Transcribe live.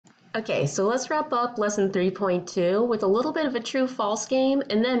Okay, so let's wrap up lesson 3.2 with a little bit of a true-false game,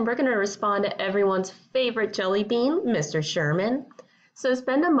 and then we're going to respond to everyone's favorite jelly bean, Mr. Sherman. So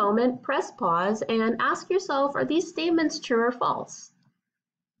spend a moment, press pause, and ask yourself, are these statements true or false?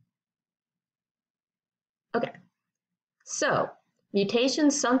 Okay, so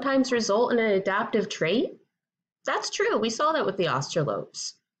mutations sometimes result in an adaptive trait. That's true, we saw that with the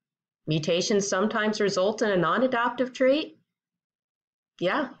australopes. Mutations sometimes result in a non-adaptive trait.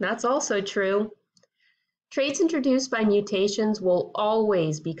 Yeah, that's also true. Traits introduced by mutations will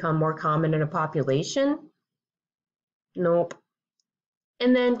always become more common in a population. Nope.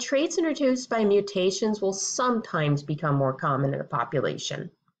 And then traits introduced by mutations will sometimes become more common in a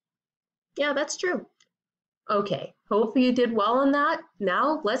population. Yeah, that's true. Okay, hopefully you did well on that.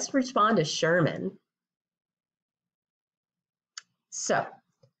 Now let's respond to Sherman. So,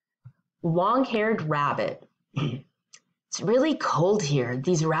 long-haired rabbit. It's really cold here.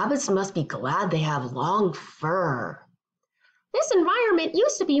 These rabbits must be glad they have long fur. This environment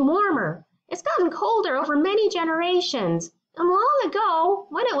used to be warmer. It's gotten colder over many generations. And long ago,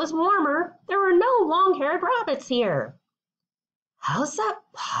 when it was warmer, there were no long-haired rabbits here. How's that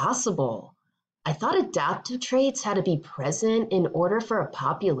possible? I thought adaptive traits had to be present in order for a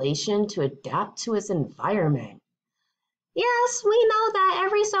population to adapt to its environment. Yes, we know that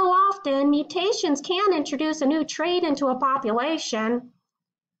every so often mutations can introduce a new trait into a population.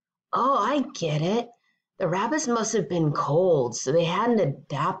 Oh, I get it. The rabbits must have been cold, so they had an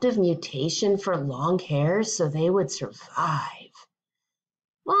adaptive mutation for long hair so they would survive.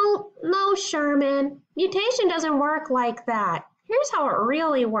 Well, no, Sherman. Mutation doesn't work like that. Here's how it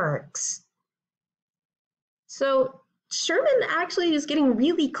really works. So, Sherman actually is getting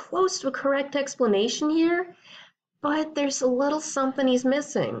really close to a correct explanation here, but there's a little something he's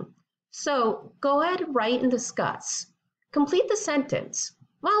missing. So, go ahead, write and discuss. Complete the sentence.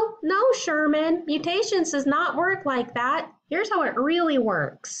 Well, no, Sherman, mutations does not work like that. Here's how it really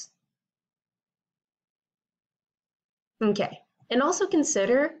works. Okay, and also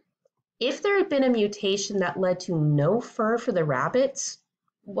consider, if there had been a mutation that led to no fur for the rabbits,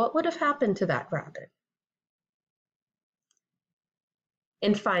 what would have happened to that rabbit?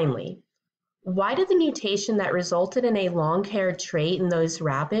 And finally, why did the mutation that resulted in a long-haired trait in those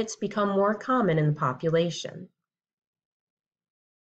rabbits become more common in the population?